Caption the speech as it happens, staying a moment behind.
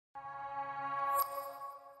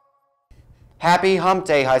Happy Hump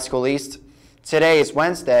Day, High School East. Today is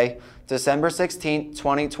Wednesday, December 16,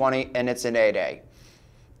 2020, and it's an A-Day.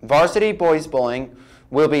 Varsity Boys Bowling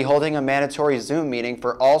will be holding a mandatory Zoom meeting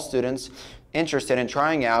for all students interested in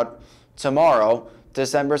trying out tomorrow,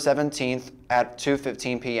 December 17th at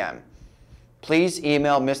 2:15 p.m. Please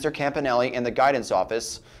email Mr. Campanelli in the guidance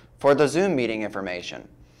office for the Zoom meeting information.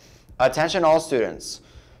 Attention all students.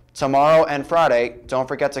 Tomorrow and Friday, don't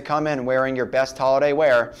forget to come in wearing your best holiday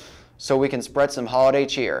wear so we can spread some holiday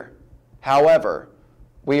cheer. However,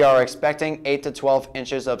 we are expecting 8 to 12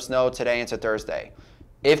 inches of snow today into Thursday.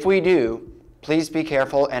 If we do, please be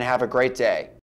careful and have a great day.